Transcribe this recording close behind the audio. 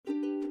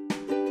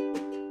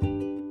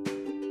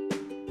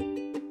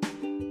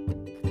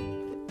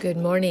Good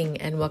morning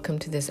and welcome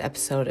to this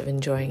episode of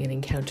Enjoying an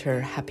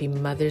Encounter. Happy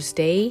Mother's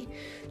Day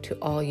to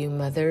all you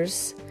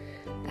mothers.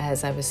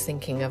 As I was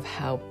thinking of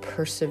how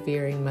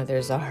persevering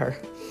mothers are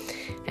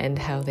and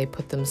how they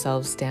put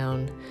themselves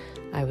down,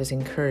 I was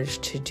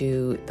encouraged to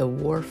do the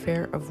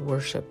warfare of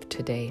worship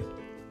today.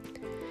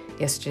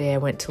 Yesterday I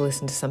went to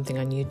listen to something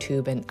on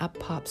YouTube and up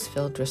pops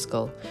Phil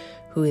Driscoll,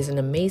 who is an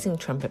amazing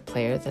trumpet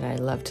player that I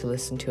love to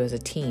listen to as a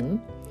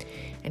teen.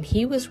 And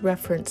he was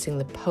referencing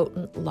the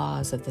potent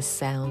laws of the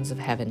sounds of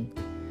heaven.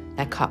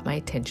 That caught my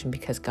attention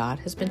because God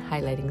has been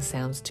highlighting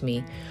sounds to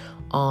me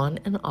on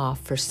and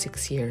off for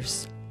 6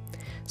 years.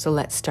 So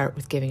let's start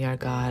with giving our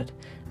God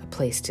a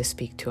place to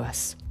speak to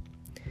us.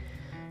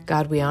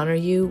 God, we honor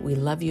you. We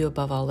love you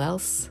above all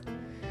else.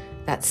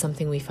 That's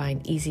something we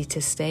find easy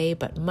to say,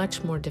 but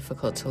much more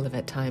difficult to live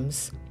at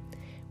times.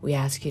 We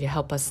ask you to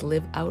help us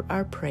live out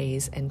our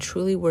praise and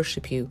truly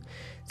worship you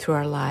through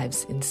our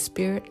lives in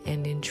spirit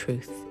and in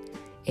truth.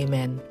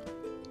 Amen.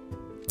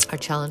 Our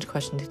challenge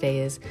question today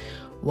is,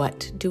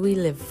 what do we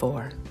live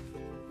for?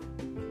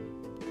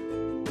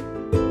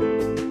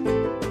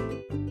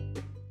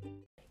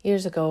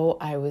 Years ago,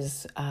 I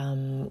was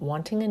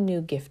wanting a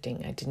new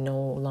gifting. I did no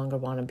longer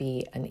want to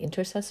be an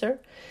intercessor,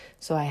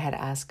 so I had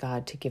asked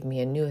God to give me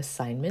a new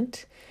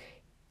assignment,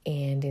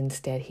 and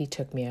instead He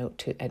took me out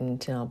to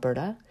Edmonton,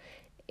 Alberta.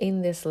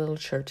 In this little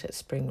church at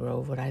Spring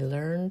Grove, what I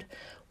learned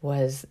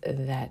was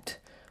that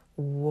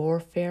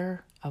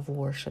warfare of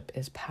worship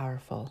is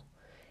powerful.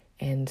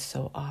 And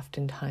so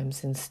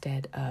oftentimes,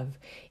 instead of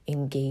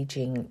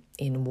engaging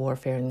in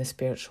warfare in the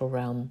spiritual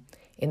realm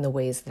in the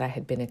ways that I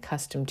had been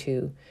accustomed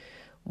to,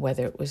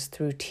 whether it was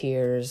through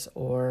tears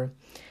or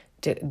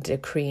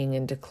decreeing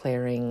and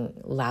declaring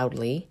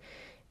loudly,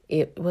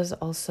 it was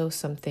also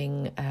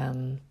something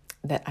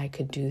that I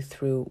could do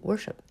through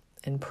worship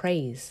and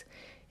praise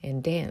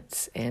and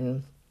dance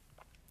and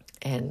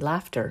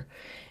laughter.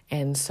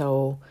 And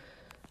so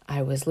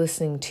I was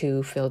listening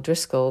to Phil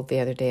Driscoll the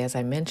other day, as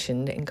I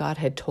mentioned, and God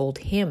had told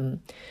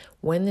him,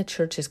 when the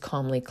church is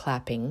calmly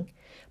clapping,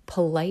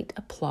 polite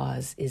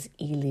applause is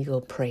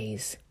illegal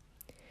praise.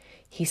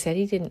 He said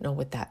he didn't know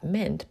what that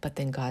meant, but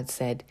then God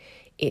said,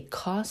 it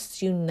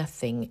costs you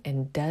nothing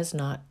and does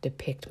not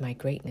depict my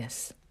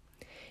greatness.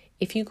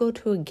 If you go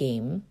to a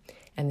game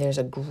and there's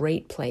a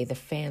great play, the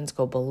fans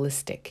go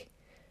ballistic,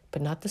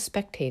 but not the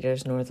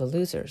spectators nor the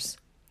losers.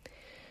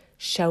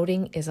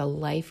 Shouting is a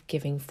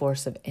life-giving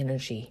force of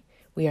energy.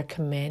 We are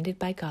commanded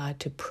by God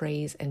to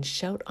praise and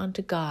shout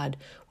unto God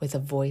with a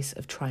voice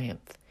of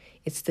triumph.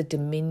 It's the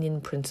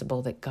dominion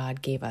principle that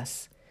God gave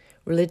us.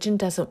 Religion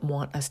doesn't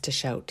want us to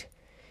shout.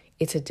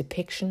 It's a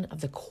depiction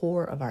of the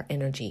core of our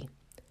energy.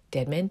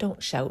 Dead men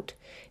don't shout,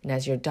 and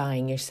as you're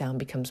dying, your sound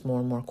becomes more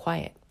and more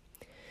quiet.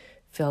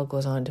 Phil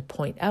goes on to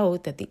point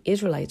out that the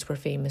Israelites were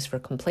famous for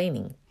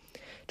complaining.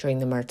 During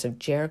the March of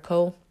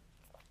Jericho,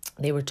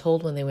 they were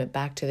told when they went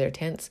back to their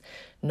tents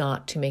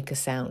not to make a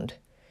sound.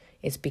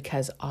 It's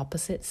because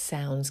opposite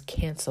sounds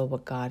cancel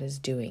what God is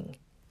doing.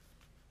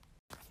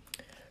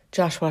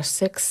 Joshua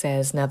 6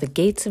 says, now the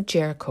gates of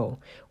Jericho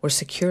were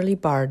securely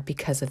barred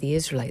because of the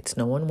Israelites.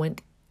 No one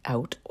went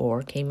out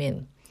or came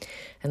in.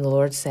 And the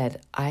Lord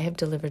said, I have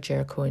delivered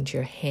Jericho into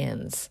your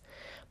hands.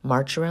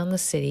 March around the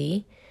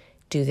city.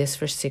 Do this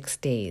for 6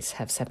 days.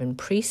 Have 7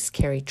 priests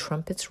carry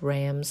trumpets,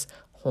 rams,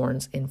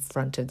 horns in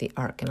front of the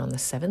ark, and on the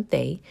 7th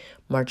day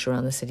march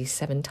around the city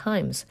 7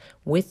 times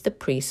with the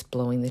priests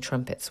blowing the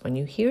trumpets. When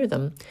you hear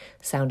them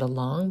sound a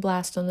long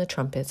blast on the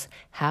trumpets,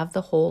 have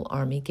the whole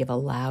army give a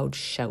loud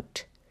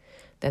shout.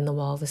 Then the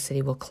wall of the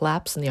city will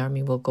collapse and the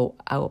army will go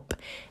up,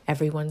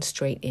 everyone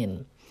straight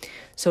in.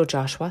 So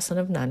Joshua son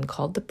of Nun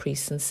called the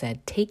priests and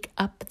said, take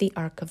up the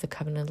ark of the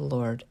covenant of the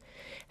Lord.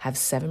 Have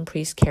 7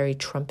 priests carry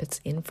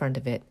trumpets in front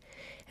of it.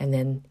 And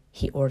then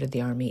he ordered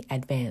the army,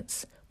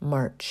 advance,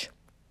 march.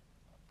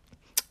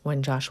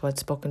 When Joshua had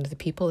spoken to the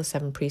people, the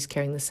 7 priests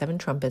carrying the 7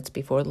 trumpets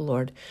before the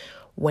Lord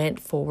went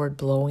forward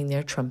blowing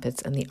their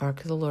trumpets, and the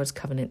ark of the Lord's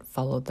covenant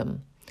followed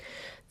them.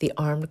 The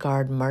armed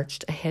guard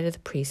marched ahead of the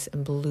priests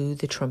and blew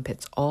the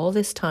trumpets. All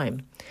this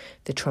time,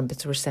 the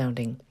trumpets were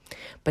sounding.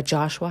 But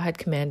Joshua had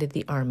commanded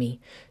the army,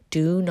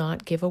 do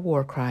not give a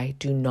war cry,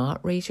 do not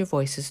raise your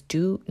voices,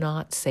 do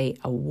not say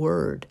a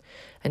word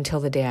until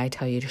the day I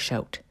tell you to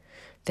shout.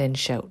 Then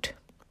shout.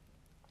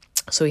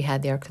 So he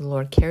had the ark of the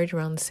Lord carried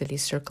around the city,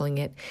 circling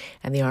it,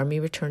 and the army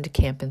returned to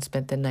camp and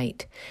spent the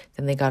night.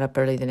 Then they got up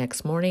early the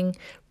next morning.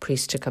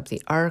 Priests took up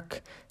the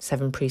ark.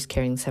 7 priests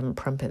carrying 7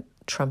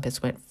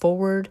 trumpets went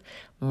forward,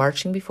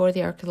 marching before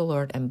the ark of the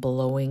Lord and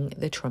blowing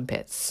the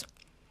trumpets.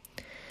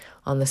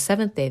 On the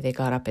 7th day they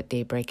got up at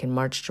daybreak and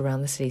marched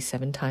around the city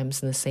 7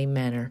 times in the same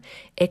manner,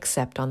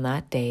 except on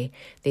that day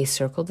they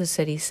circled the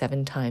city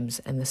 7 times,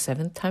 and the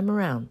 7th time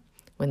around,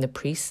 when the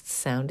priests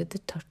sounded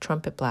the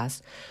trumpet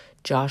blast,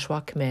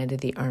 Joshua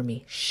commanded the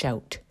army,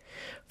 shout,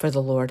 for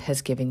the Lord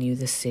has given you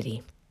the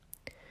city.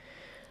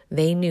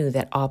 They knew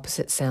that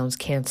opposite sounds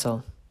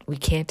cancel. We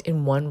can't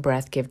in one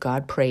breath give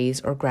God praise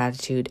or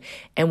gratitude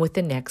and with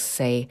the next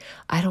say,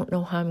 I don't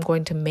know how I'm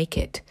going to make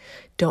it.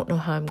 Don't know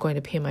how I'm going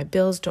to pay my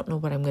bills. Don't know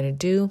what I'm going to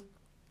do.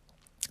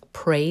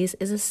 Praise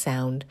is a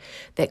sound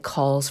that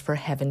calls for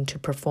heaven to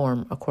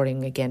perform,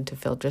 according again to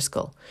Phil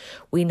Driscoll.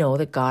 We know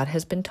that God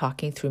has been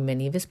talking through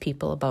many of his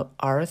people about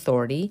our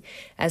authority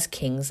as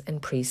kings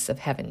and priests of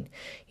heaven.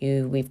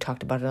 We've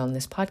talked about it on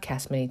this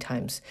podcast many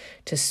times,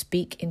 to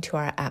speak into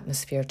our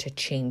atmosphere to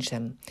change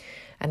them.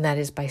 And that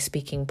is by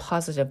speaking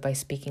positive, by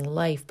speaking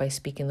life, by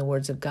speaking the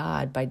words of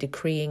God, by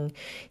decreeing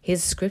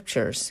his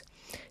scriptures.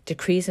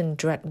 Decrees and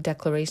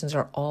declarations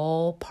are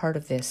all part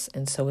of this,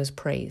 and so is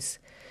praise.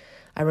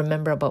 I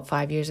remember about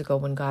 5 years ago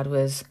when God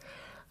was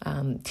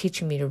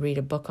teaching me to read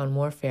a book on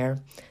warfare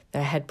that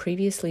I had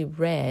previously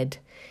read.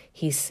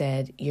 He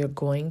said, you're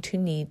going to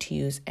need to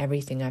use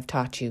everything I've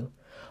taught you,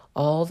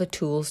 all the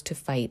tools to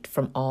fight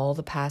from all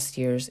the past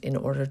years in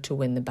order to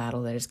win the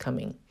battle that is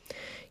coming.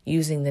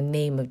 Using the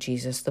name of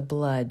Jesus, the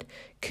blood,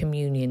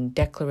 communion,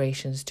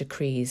 declarations,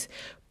 decrees,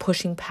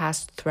 pushing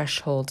past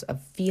thresholds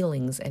of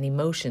feelings and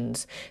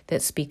emotions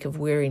that speak of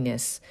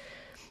weariness.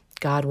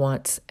 God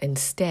wants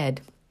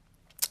instead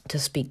to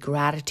speak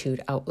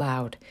gratitude out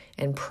loud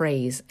and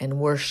praise and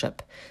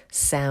worship.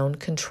 Sound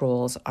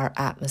controls our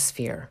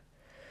atmosphere.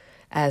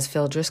 As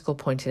Phil Driscoll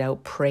pointed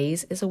out,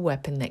 praise is a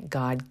weapon that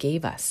God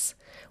gave us.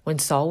 When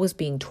Saul was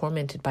being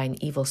tormented by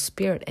an evil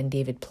spirit and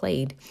David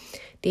played,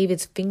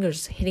 David's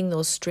fingers hitting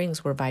those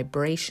strings were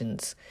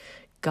vibrations.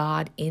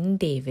 God in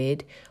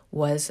David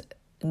was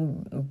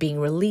being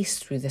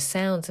released through the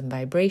sounds and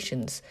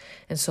vibrations.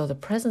 And so the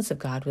presence of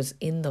God was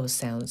in those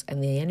sounds,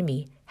 and the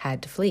enemy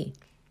had to flee.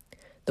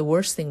 The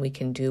worst thing we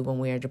can do when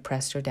we are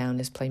depressed or down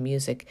is play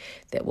music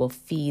that will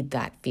feed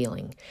that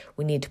feeling.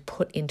 We need to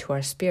put into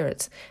our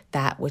spirits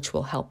that which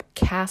will help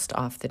cast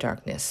off the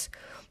darkness.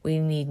 We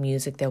need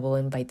music that will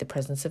invite the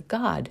presence of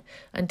God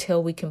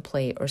until we can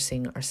play or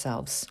sing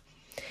ourselves.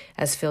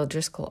 As Phil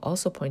Driscoll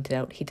also pointed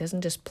out, he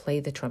doesn't just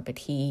play the trumpet,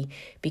 he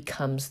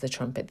becomes the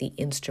trumpet, the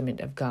instrument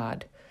of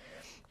God.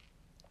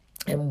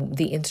 And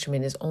the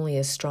instrument is only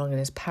as strong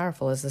and as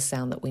powerful as the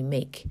sound that we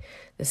make,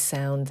 the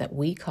sound that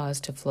we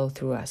cause to flow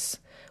through us.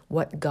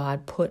 What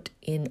God put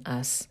in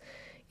us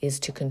is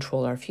to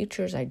control our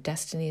futures, our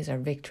destinies, our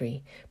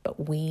victory,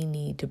 but we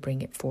need to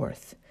bring it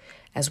forth.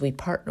 As we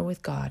partner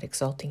with God,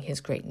 exalting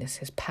his greatness,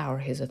 his power,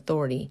 his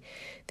authority,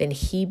 then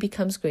he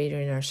becomes greater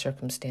in our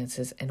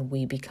circumstances and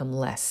we become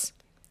less.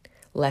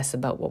 Less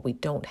about what we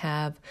don't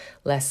have,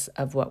 less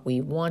of what we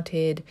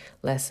wanted,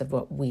 less of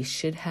what we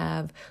should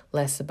have,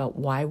 less about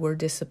why we're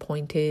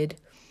disappointed.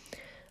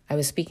 I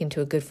was speaking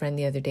to a good friend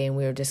the other day and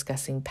we were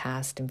discussing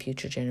past and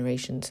future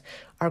generations.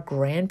 Our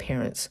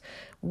grandparents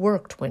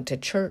worked, went to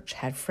church,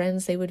 had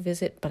friends they would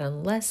visit, but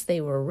unless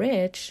they were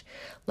rich,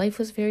 life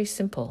was very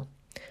simple.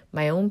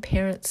 My own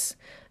parents'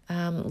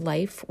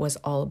 life was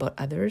all about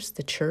others,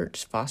 the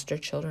church, foster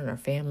children, our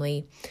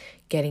family,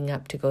 getting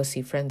up to go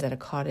see friends at a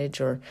cottage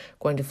or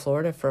going to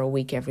Florida for a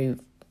week every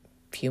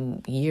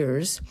few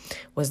years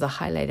was the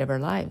highlight of our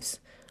lives.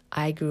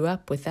 I grew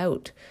up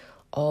without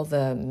all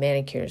the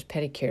manicures,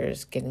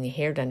 pedicures, getting the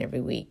hair done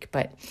every week,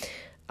 but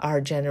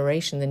our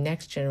generation, the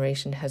next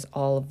generation, has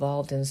all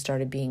evolved and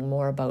started being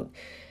more about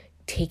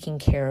taking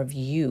care of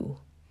you.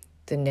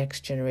 The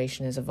next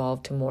generation has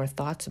evolved to more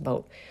thoughts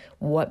about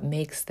what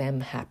makes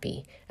them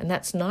happy. And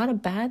that's not a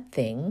bad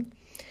thing.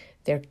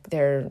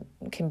 There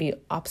can be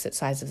opposite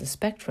sides of the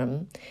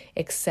spectrum,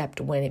 except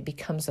when it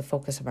becomes the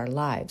focus of our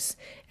lives.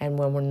 And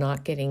when we're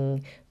not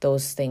getting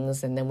those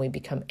things, and then we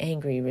become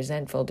angry,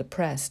 resentful,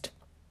 depressed.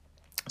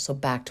 So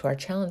back to our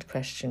challenge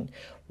question,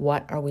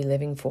 what are we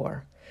living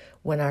for?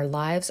 When our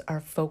lives are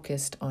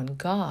focused on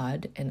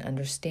God and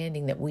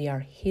understanding that we are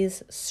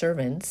his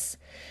servants,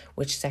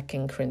 which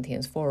 2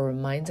 Corinthians 4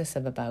 reminds us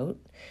about,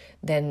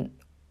 then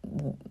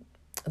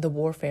the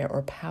warfare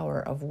or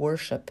power of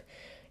worship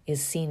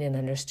is seen and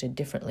understood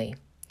differently.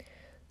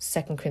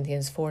 2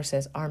 Corinthians 4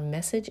 says, our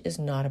message is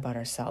not about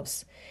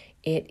ourselves.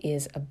 It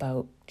is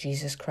about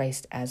Jesus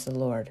Christ as the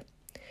Lord.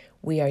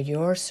 We are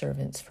your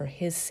servants for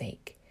his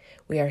sake.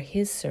 We are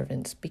his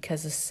servants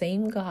because the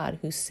same God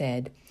who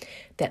said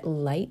that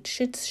light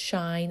should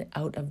shine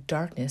out of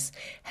darkness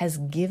has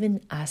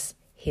given us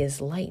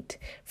his light.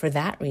 For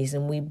that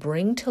reason, we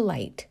bring to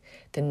light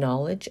the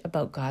knowledge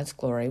about God's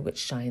glory which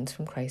shines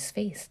from Christ's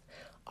face.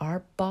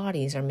 Our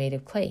bodies are made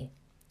of clay,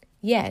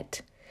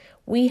 yet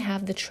we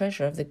have the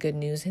treasure of the good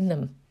news in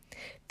them.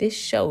 This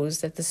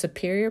shows that the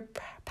superior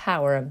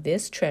power of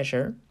this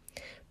treasure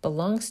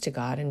belongs to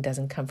God and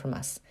doesn't come from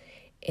us.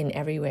 In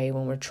every way,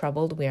 when we're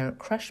troubled, we aren't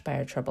crushed by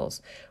our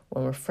troubles.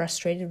 When we're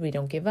frustrated, we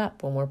don't give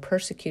up. When we're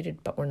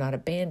persecuted, but we're not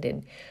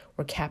abandoned.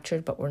 We're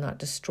captured, but we're not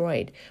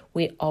destroyed.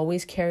 We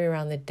always carry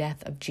around the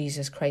death of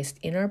Jesus Christ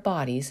in our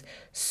bodies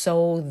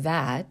so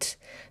that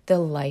the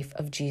life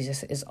of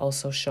Jesus is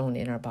also shown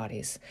in our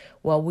bodies.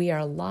 While we are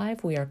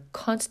alive, we are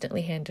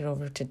constantly handed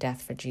over to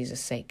death for Jesus'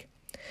 sake,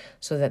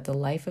 so that the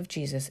life of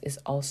Jesus is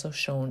also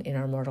shown in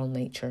our mortal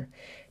nature.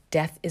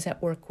 Death is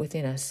at work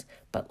within us,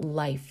 but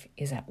life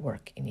is at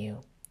work in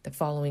you. The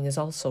following is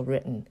also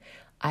written,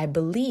 I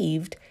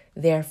believed,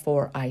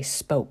 therefore I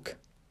spoke.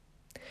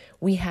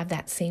 We have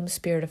that same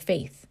spirit of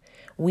faith.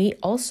 We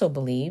also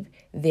believe,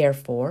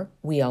 therefore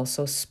we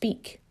also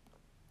speak.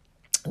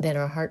 then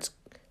our hearts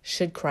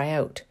should cry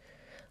out,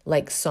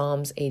 like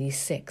Psalms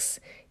 86,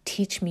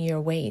 "Teach me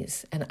your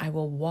ways, and I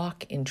will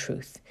walk in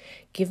truth.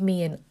 Give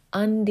me an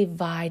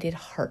undivided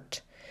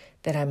heart,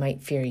 that I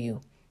might fear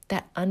you."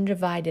 That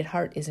undivided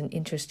heart is an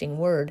interesting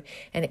word,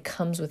 and it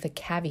comes with a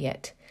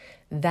caveat,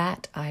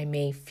 "that I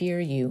may fear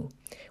you."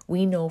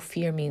 We know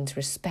fear means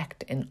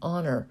respect and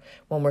honor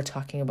when we're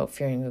talking about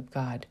fearing of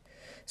God.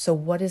 So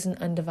what is an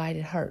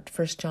undivided heart?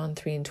 1 John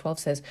 3:12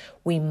 says,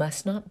 "We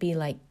must not be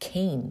like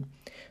Cain,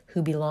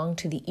 who belonged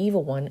to the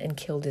evil one and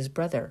killed his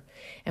brother."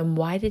 And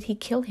why did he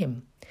kill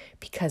him?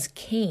 Because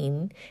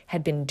Cain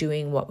had been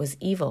doing what was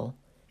evil,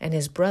 and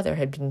his brother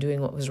had been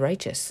doing what was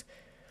righteous.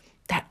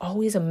 That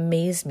always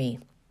amazed me.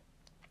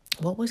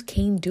 What was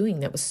Cain doing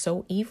that was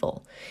so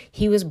evil?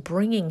 He was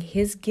bringing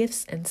his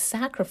gifts and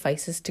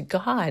sacrifices to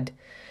God.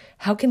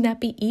 How can that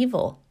be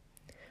evil?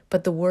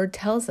 But the word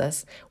tells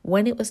us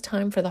when it was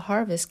time for the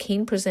harvest,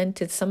 Cain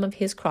presented some of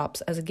his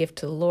crops as a gift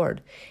to the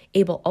Lord.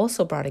 Abel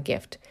also brought a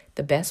gift,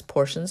 the best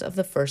portions of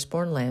the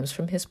firstborn lambs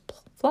from his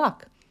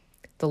flock.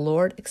 The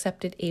Lord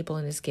accepted Abel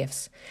and his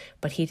gifts,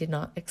 but he did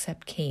not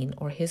accept Cain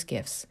or his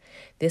gifts.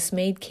 This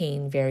made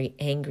Cain very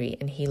angry,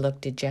 and he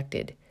looked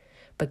dejected.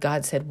 But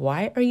God said,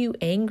 "Why are you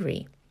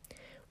angry?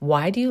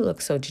 Why do you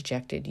look so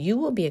dejected? You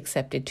will be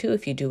accepted too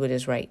if you do what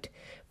is right.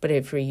 But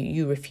if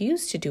you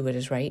refuse to do what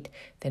is right,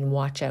 then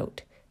watch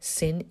out.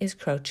 Sin is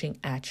crouching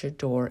at your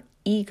door,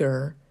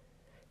 eager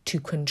to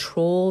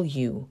control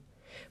you,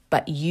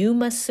 but you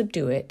must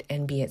subdue it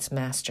and be its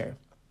master."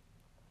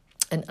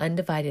 An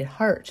undivided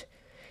heart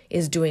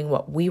is doing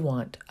what we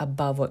want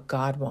above what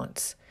God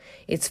wants.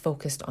 It's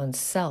focused on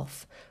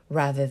self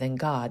rather than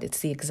God. It's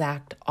the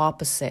exact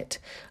opposite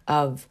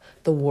of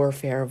the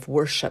warfare of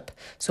worship.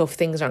 So if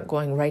things aren't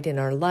going right in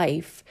our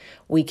life,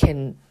 we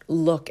can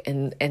look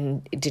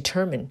and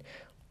determine,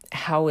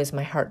 how is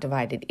my heart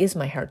divided? Is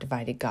my heart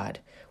divided, God?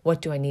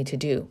 What do I need to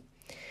do?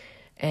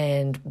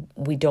 And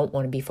we don't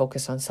want to be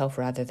focused on self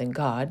rather than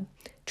God.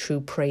 True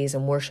praise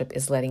and worship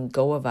is letting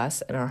go of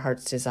us and our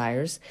heart's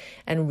desires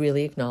and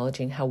really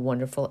acknowledging how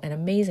wonderful and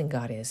amazing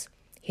God is,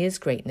 His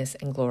greatness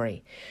and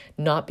glory,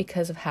 not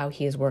because of how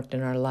He has worked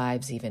in our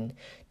lives even,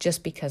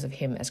 just because of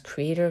Him as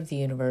creator of the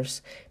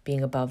universe,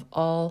 being above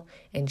all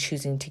and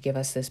choosing to give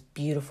us this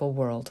beautiful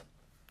world.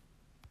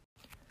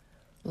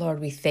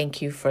 Lord, we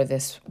thank you for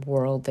this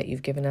world that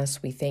you've given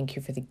us. We thank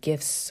you for the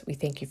gifts. We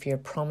thank you for your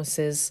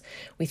promises.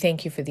 We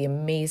thank you for the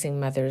amazing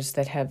mothers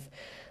that have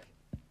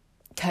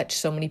touched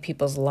so many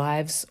people's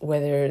lives,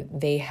 whether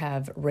they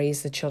have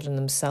raised the children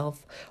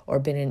themselves or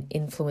been an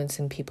influence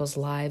in people's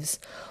lives.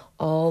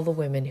 All the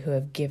women who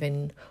have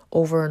given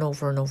over and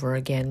over and over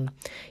again,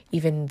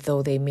 even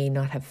though they may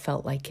not have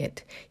felt like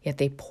it, yet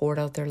they poured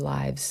out their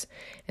lives.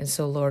 And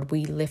so, Lord,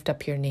 we lift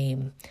up your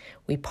name.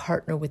 We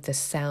partner with the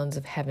sounds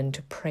of heaven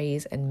to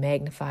praise and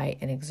magnify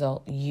and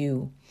exalt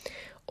you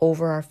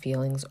over our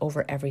feelings,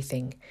 over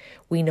everything.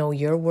 We know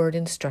your word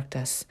instruct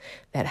us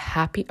that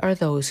happy are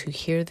those who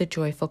hear the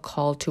joyful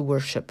call to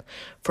worship,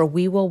 for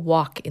we will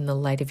walk in the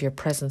light of your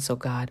presence, O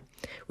God.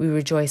 We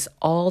rejoice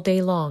all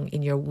day long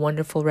in your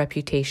wonderful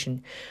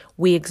reputation.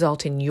 We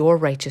exalt in your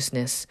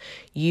righteousness.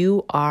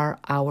 You are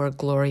our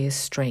glorious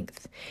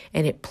strength,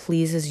 and it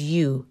pleases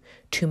you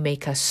to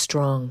make us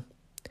strong.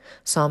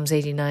 Psalms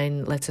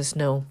 89 lets us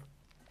know.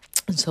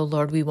 And so,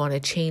 Lord, we want to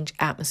change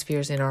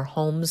atmospheres in our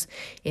homes,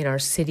 in our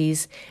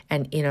cities,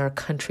 and in our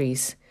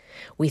countries.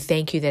 We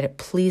thank you that it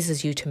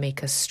pleases you to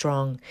make us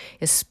strong,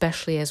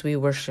 especially as we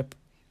worship.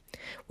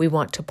 We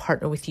want to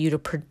partner with you to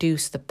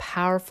produce the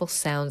powerful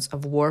sounds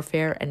of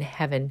warfare and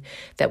heaven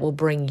that will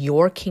bring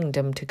your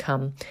kingdom to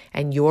come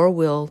and your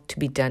will to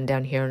be done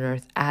down here on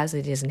earth as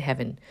it is in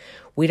heaven.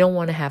 We don't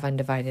want to have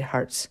undivided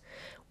hearts.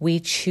 We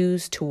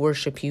choose to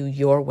worship you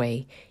your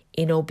way,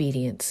 in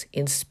obedience,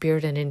 in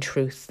spirit and in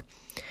truth.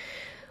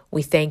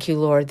 We thank you,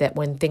 Lord, that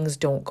when things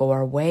don't go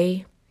our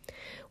way,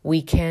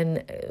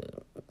 can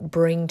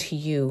bring to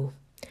you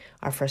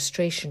our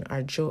frustration,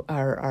 our joy,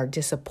 our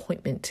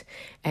disappointment,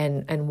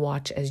 and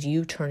watch as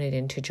you turn it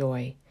into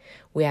joy.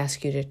 We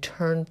ask you to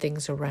turn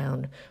things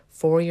around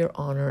for your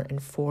honor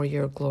and for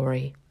your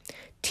glory.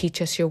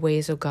 Teach us your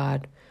ways, O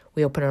God.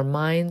 We open our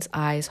minds,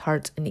 eyes,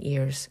 hearts, and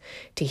ears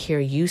to hear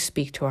you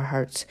speak to our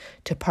hearts,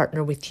 to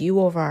partner with you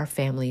over our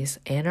families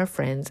and our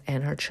friends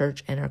and our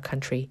church and our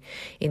country.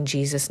 In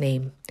Jesus'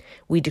 name,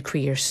 we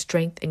decree your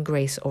strength and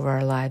grace over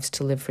our lives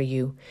to live for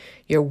you,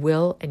 your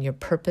will and your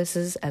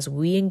purposes as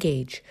we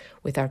engage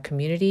with our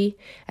community,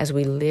 as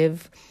we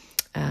live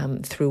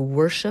through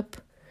worship.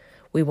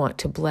 We want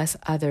to bless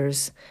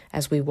others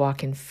as we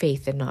walk in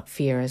faith and not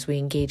fear, as we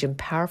engage in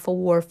powerful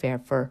warfare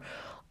for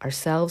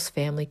ourselves,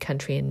 family,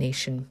 country, and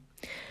nation,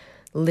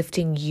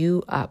 lifting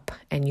you up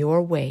and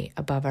your way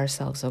above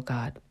ourselves, O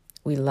God.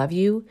 We love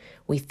you.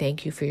 We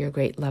thank you for your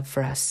great love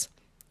for us.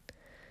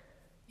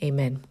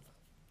 Amen.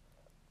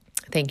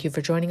 Thank you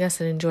for joining us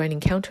and enjoying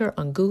Encounter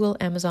on Google,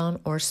 Amazon,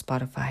 or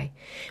Spotify.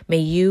 May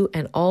you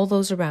and all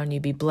those around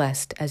you be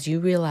blessed as you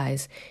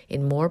realize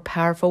in more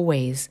powerful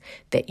ways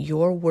that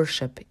your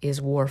worship is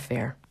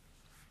warfare.